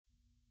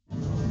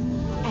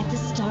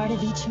start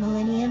of each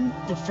millennium,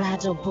 the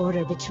fragile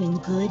border between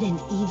good and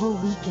evil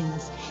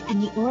weakens,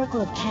 and the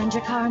Oracle of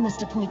Kandrakar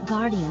must appoint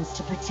guardians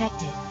to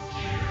protect it.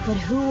 But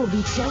who will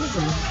be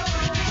chosen?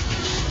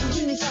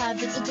 Give me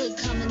 5, it's a good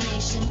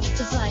combination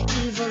to fight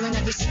evil in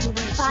every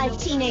situation. 5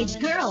 teenage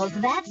girls,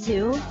 that's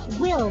who.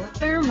 Will,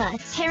 Irma,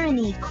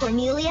 Tyranny,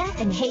 Cornelia,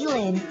 and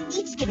Haylin,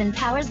 each given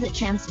powers that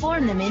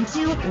transform them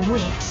into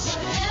Witch.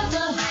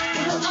 Forever,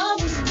 we'll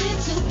always be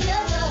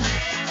together.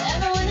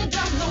 Ever when it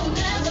comes home,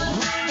 never.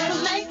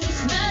 Gonna make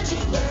this magic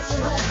work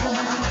forever.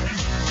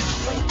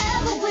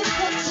 Whenever we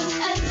put 2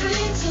 and 3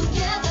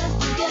 together,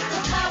 we get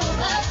the power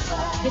of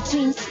 5.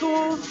 Between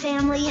school,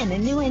 family, and a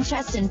new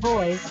interest in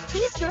boys,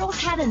 these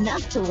girls had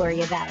enough to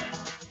worry about.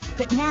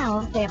 But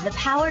now they have the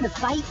power to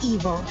fight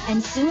evil,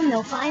 and soon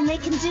they'll find they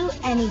can do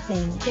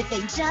anything if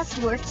they just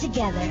work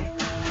together.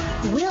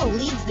 Will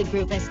leads the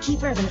group as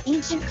keeper of an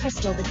ancient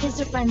crystal that gives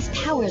her friends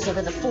powers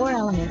over the 4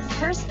 elements.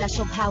 Her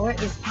special power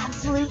is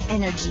absolute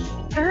energy.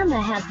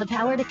 Irma has the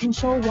power to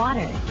control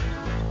water.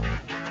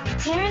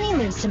 Tyranny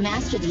lives to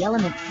master the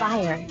element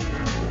fire.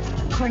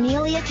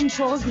 Cornelia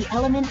controls the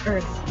element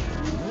earth.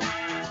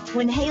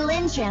 When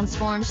Haylin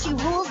transforms, she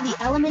rules the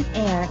element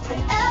air.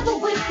 Whenever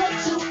we put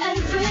 2 and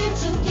 3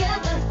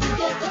 together, we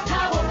get the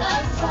power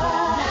of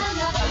 5.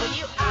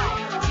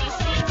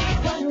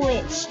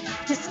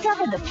 W.I.T.C.H.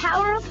 Discover the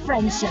power of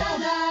friendship. Na,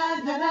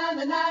 na,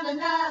 na, na, na,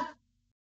 na.